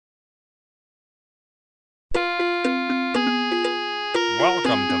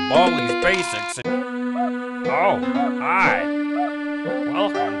Welcome to Baldi's Basics. Oh, hi.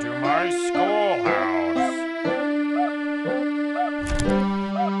 Welcome to my schoolhouse.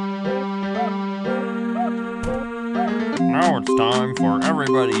 Now it's time for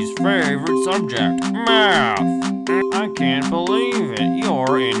everybody's favorite subject, math. I can't believe it.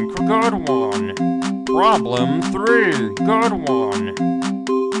 You're in good one. Problem 3, good one.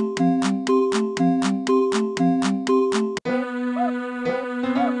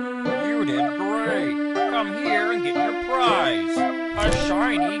 You did great. Come here and get your prize. A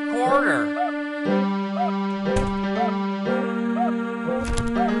shiny quarter.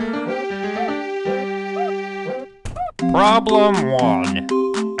 Problem 1.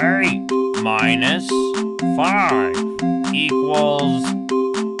 8 minus 5 equals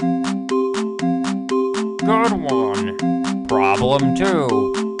good one. Problem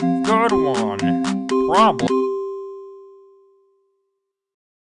 2. Good one. Problem.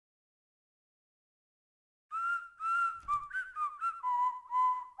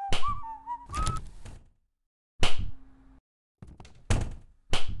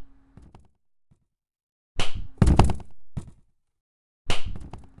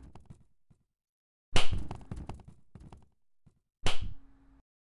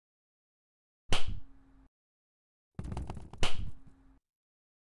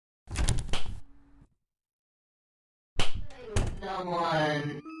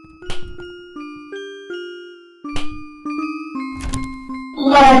 Someone.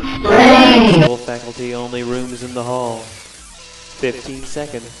 Let's play! All faculty only rooms in the hall. 15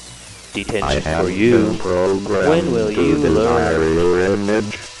 seconds. Detention for you. When will you learn? Your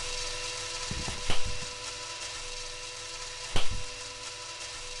image.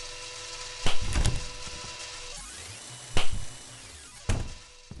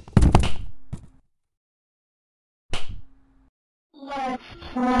 Let's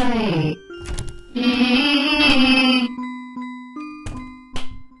play!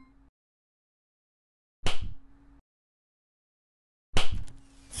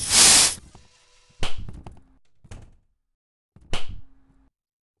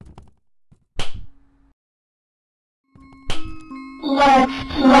 Let's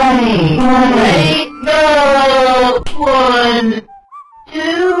play! Wait, go! 1, 2...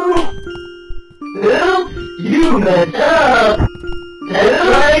 Oops, you messed up! Let's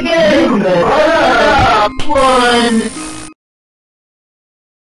try again! You messed up! 1...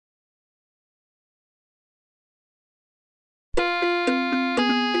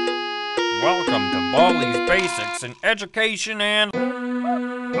 Welcome to Baldi's Basics in Education and...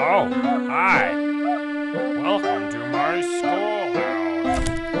 Oh, hi. Welcome to my schoolhouse.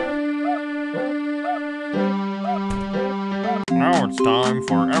 Now it's time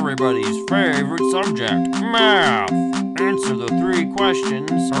for everybody's favorite subject, math. Answer the 3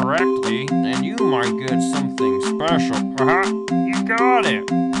 questions correctly, and you might get something special. You got it.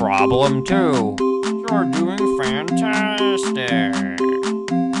 Problem 2. You're doing fantastic.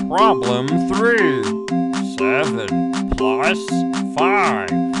 Problem 3. 7 plus 5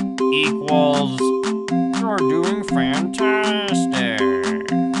 equals... You're doing fantastic.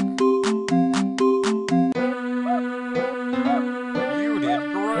 You did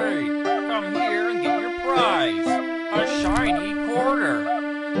great. Come here and get your prize. A shiny quarter.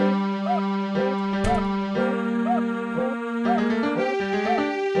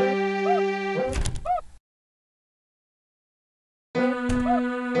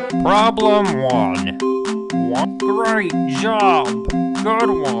 Problem 1. Great job. Good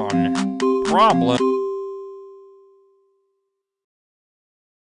one. Problem.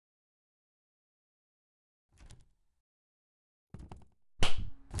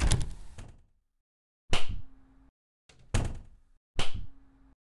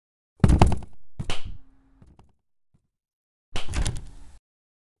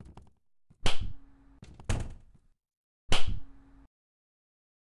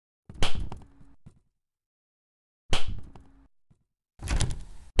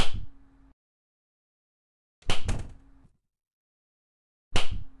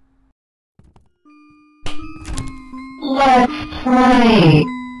 Let's play!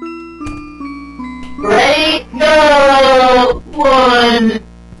 Ready, go! 1,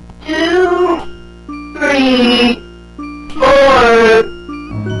 2, 3, 4...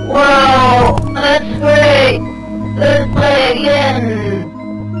 Wow, that's great! Let's play again!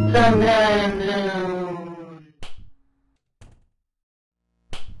 Sometime soon.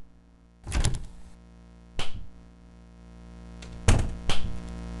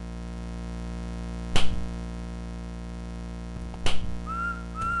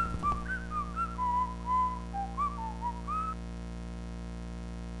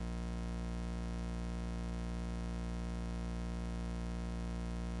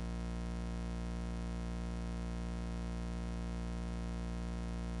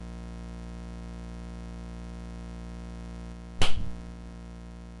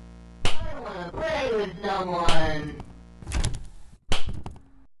 wanna play with someone.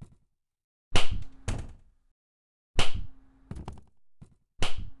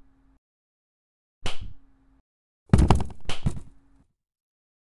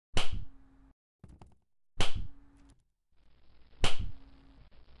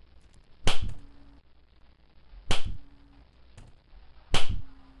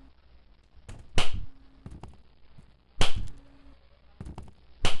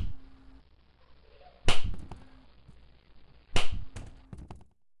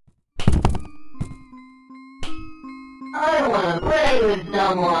 I wanna play with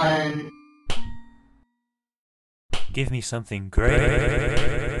someone. Give me something great.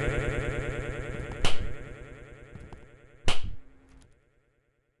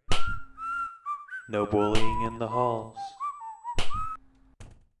 No bullying in the halls.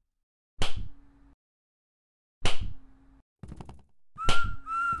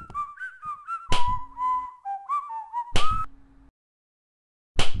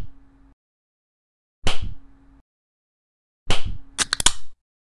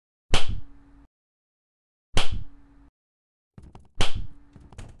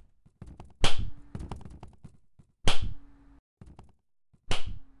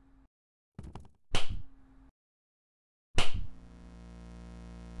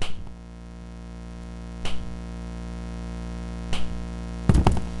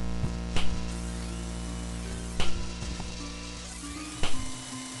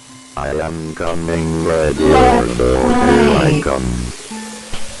 I am coming, ready or door, here I come.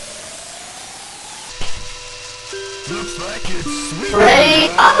 Looks like it's sweet. Ready?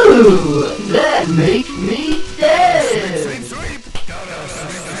 Oh, that makes me sad. Sweep, sweep. Gotta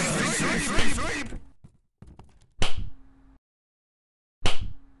sweep, sweep, sweep, sweep, sweep.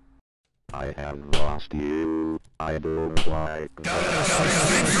 I have lost you. I don't like Gotta sweep,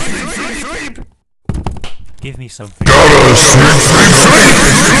 sweep, sweep, sweep, sweep. Give me something. Gotta sweep, sweep,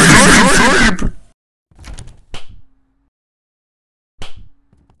 sweep, sweep, sweep.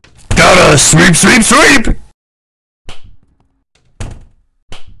 Gotta sweep, sweep, sweep.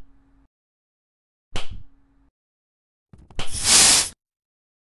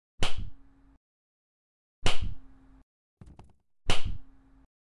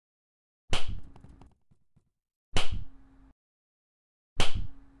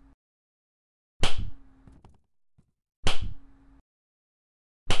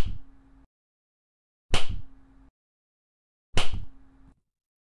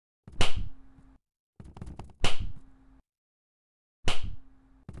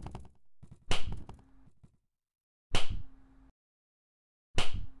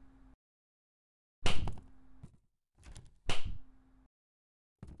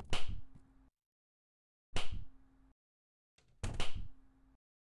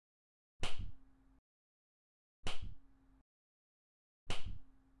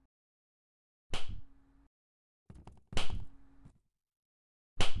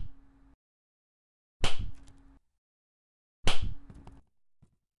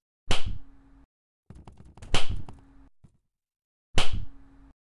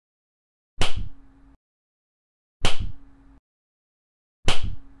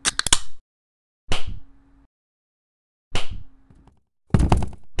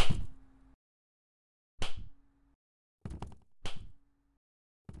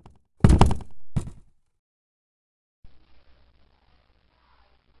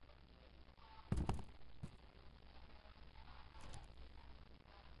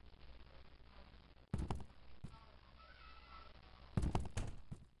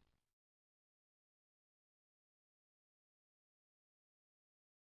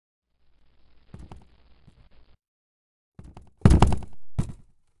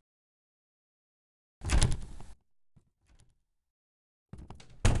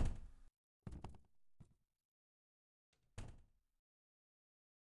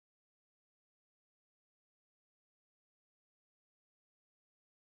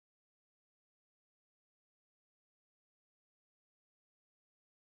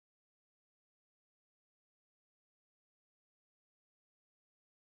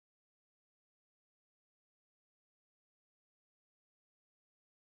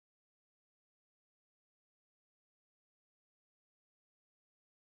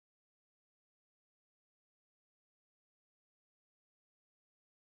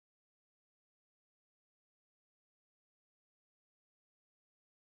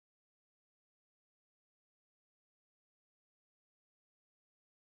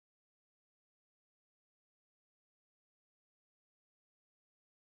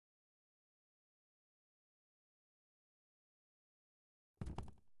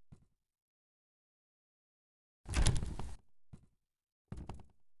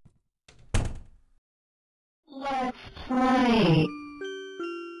 Let's play.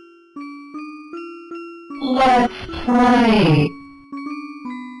 Let's play.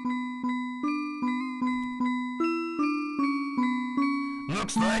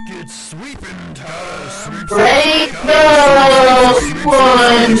 Looks like it's sweeping time. Ready, go!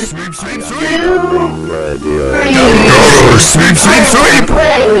 1, 2, 3. Go! Sweep, sweep, sweep!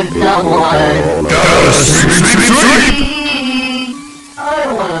 Play with someone. Go! Sweep, sweep, sweep!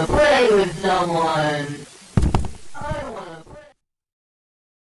 I wanna play with someone. I wanna play.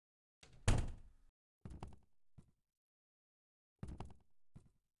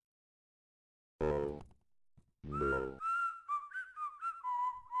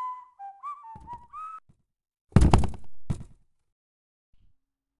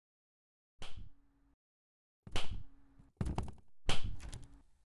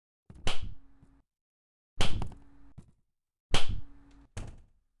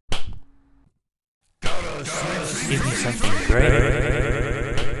 Give me something great.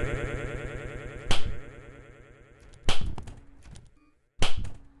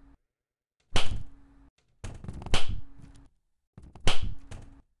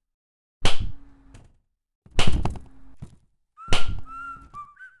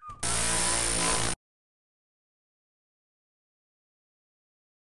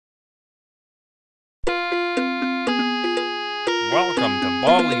 Welcome to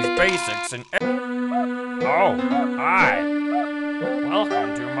Baldi's Basics and... Oh, hi. Welcome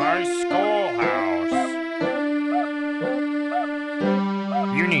to my schoolhouse.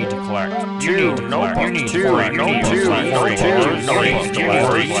 You need to collect. You need to collect. You need to collect. You need to collect. No doors.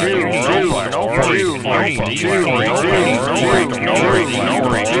 No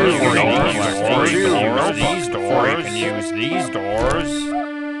doors. These doors. You can use these doors.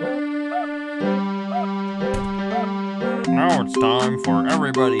 Now it's time for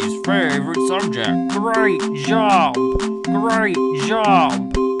everybody's favorite subject. Great job! Great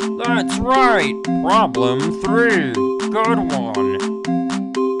job! That's right! Problem 3. Good one.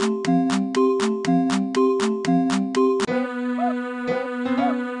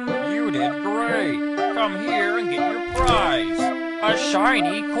 You did great! Come here and get your prize! A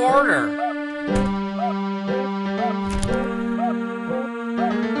shiny quarter!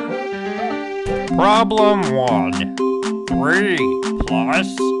 Problem 1. 3 plus.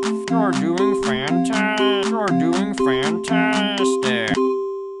 You're doing fantastic. You're doing fantastic.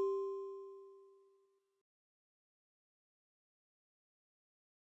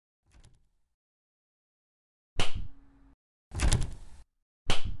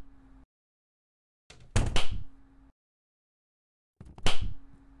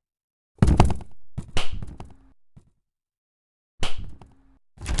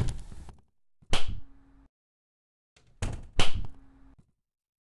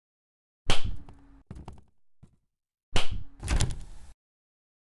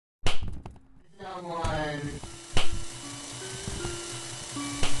 Someone.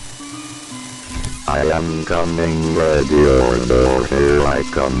 I am coming, ready or door, here I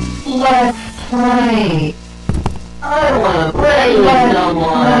come. Let's play. I wanna play with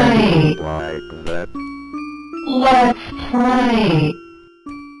someone. Like that. Let's play.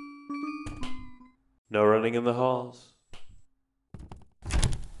 No running in the halls.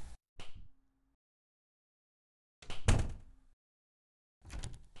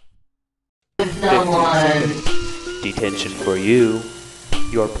 With 15 someone. seconds. Detention for you.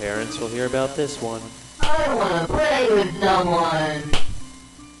 Your parents will hear about this one. I wanna play with someone.